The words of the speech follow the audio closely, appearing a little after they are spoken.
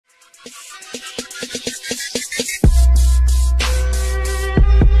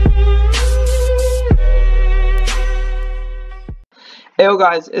Hey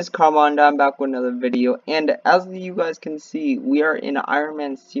guys, it's Carmon. I'm back with another video, and as you guys can see, we are in Iron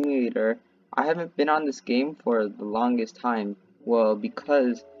Man Simulator. I haven't been on this game for the longest time, well,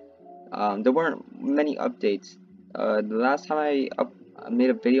 because there weren't many updates. The last time I made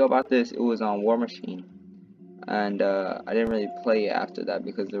a video about this, it was on War Machine, and I didn't really play it after that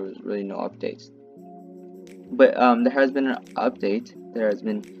because there was really no updates. But there has been an update. There has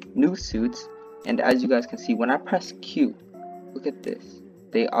been new suits, and as you guys can see, when I press Q, look at this.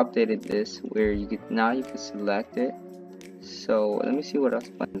 They updated this where you can select it. So let me see what else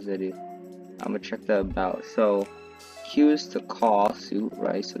buttons they do. I'm gonna check that about. So Q is to call suit,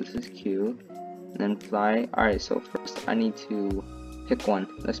 right? So this is Q. And then fly. Alright, so first I need to pick one.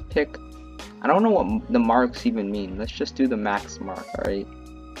 Let's pick, I don't know what the marks even mean. Let's just do the max mark, alright?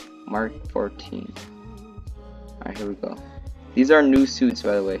 Mark 14. Alright, here we go. These are new suits,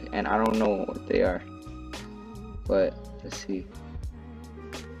 by the way, and I don't know what they are. But let's see.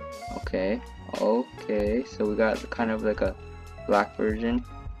 Okay, so we got kind of like a black version.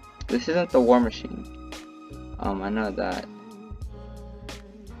 This isn't the War Machine. I know that.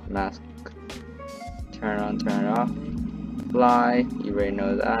 Mask. Turn it on, turn it off. Fly, you already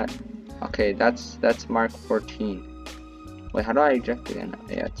know that. Okay, that's Mark 14. Wait, how do I eject again?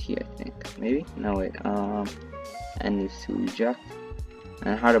 Yeah, T, I think. Maybe? No, wait. And is to eject.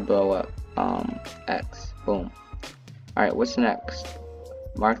 And how to blow up. X. Boom. Alright, what's next?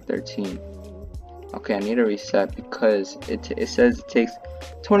 Mark 13. Okay, I need to reset because it says it takes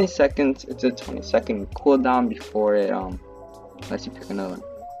 20 seconds. It's a 20-second cooldown before it lets you pick another one.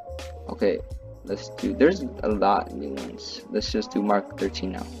 Okay, let's do. There's a lot of new ones. Let's just do Mark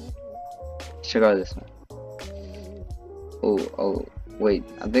 13 now. Check out this one. Oh, wait.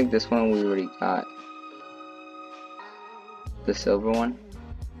 I think this one we already got. The silver one.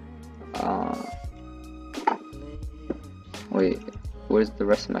 Wait. Where's the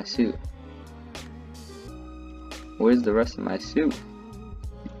rest of my suit? Where's the rest of my suit?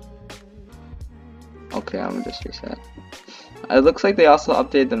 Okay, I'm gonna just reset. It looks like they also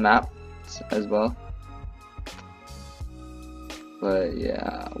updated the map as well. But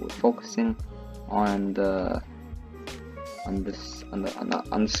yeah, we're focusing on the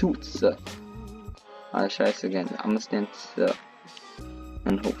suits. I'll try this again. I'm gonna stand still,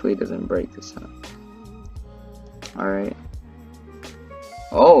 and hopefully it doesn't break this time. All right.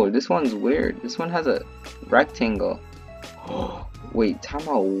 Oh, this one's weird. This one has a rectangle. Wait, time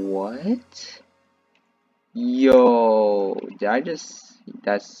out. What? Yo, did I just?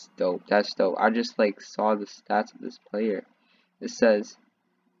 That's dope. That's dope. I just like saw the stats of this player. It says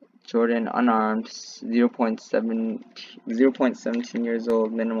Jordan unarmed, 0.17 years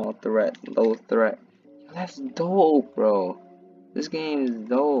old, minimal threat, low threat. That's dope, bro. This game is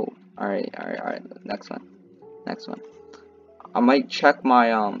dope. Alright. Next one. I might check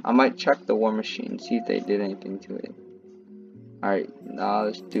the War Machine, see if they did anything to it. Alright, now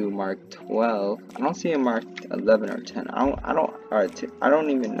let's do Mark 12. I don't see a Mark 11 or 10. I don't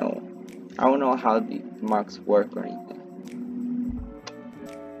even know. I don't know how the marks work or anything.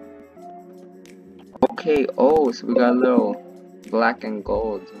 Okay, oh, so we got a little black and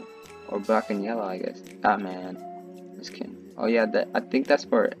gold. Or black and yellow, I guess. Batman. Just kidding. Oh yeah, I think that's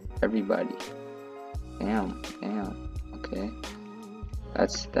for everybody. Damn. Okay.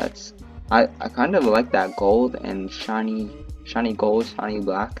 That's I kind of like that gold and shiny gold, shiny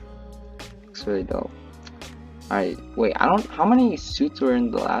black. Looks really dope. Alright, wait, how many suits were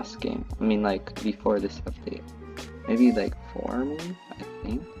in the last game? I mean, like before this update. Maybe like 4, maybe, I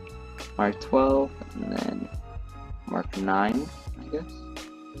think. Mark 12 and then Mark 9, I guess.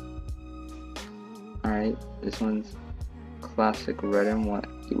 Alright, this one's classic red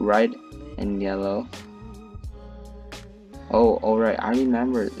and yellow. Oh, alright, I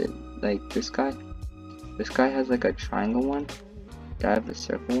remember that. Like this guy has like a triangle one. Do I have the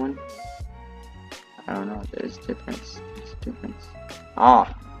circle one? I don't know. There's difference.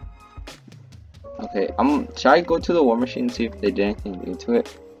 Ah. Okay. Should I go to the War Machine and see if they did anything new to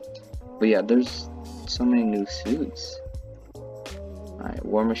it? But yeah, there's so many new suits. Alright,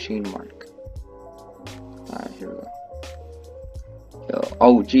 War Machine mark. Alright, here we go. Yo,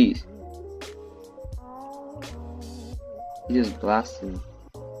 oh jeez. He just blasted me.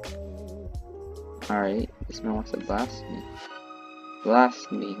 Alright, this man wants to blast me.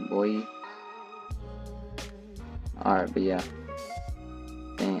 Blast me, boy. Alright, but yeah.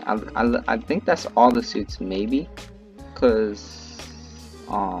 Dang, I think that's all the suits, maybe. Cause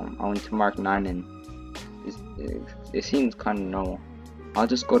I went to Mark 9 and it seems kind of normal. I'll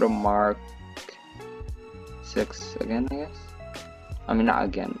just go to Mark 6 again, I guess. I mean, not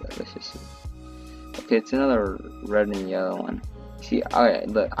again, but let's just see. Okay, it's another red and yellow one. See, alright,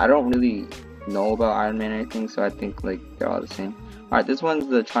 look, I don't really know about Iron Man or anything, so I think like they're all the same. Alright, this one's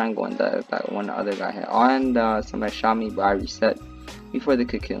the triangle one that one other guy had. And somebody shot me, but I reset before they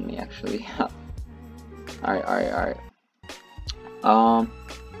could kill me actually. Alright.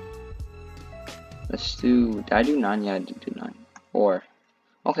 Let's do. Did I do 9? Yeah, I did do 9. 4.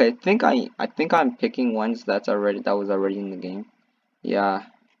 Okay, I think I'm picking ones that was already in the game. Yeah,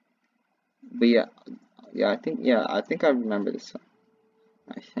 but I think I remember this one.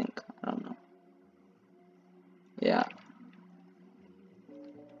 I don't know. Yeah,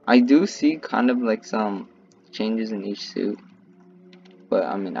 I do see kind of like some changes in each suit, but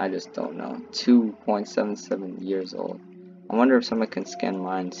I mean I just don't know. 2.77 years old. I wonder if someone can scan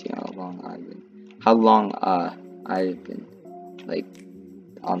mine and see how long I've been like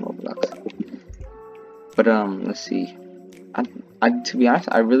on Roblox. But let's see. To be honest,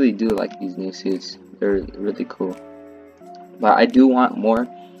 I really do like these new suits. They're really cool. But I do want more.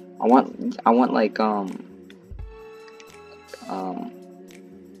 I want like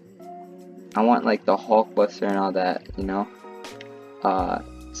I want like the Hulkbuster and all that, you know,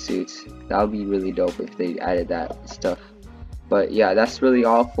 suits. That would be really dope if they added that stuff. But yeah, that's really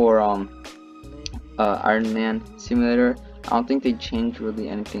all for Iron Man Simulator. I don't think they changed really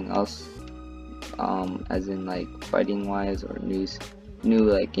anything else, as in like fighting wise or new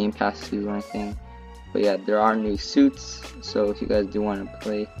like Game Pass suits or anything. But yeah, there are new suits, so if you guys do want to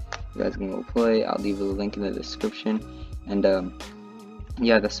play, you guys can go play. I'll leave a link in the description. And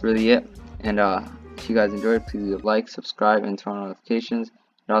yeah, that's really it. And if you guys enjoyed, please leave a like, subscribe, and turn on notifications.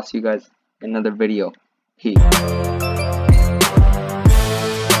 And I'll see you guys in another video. Peace.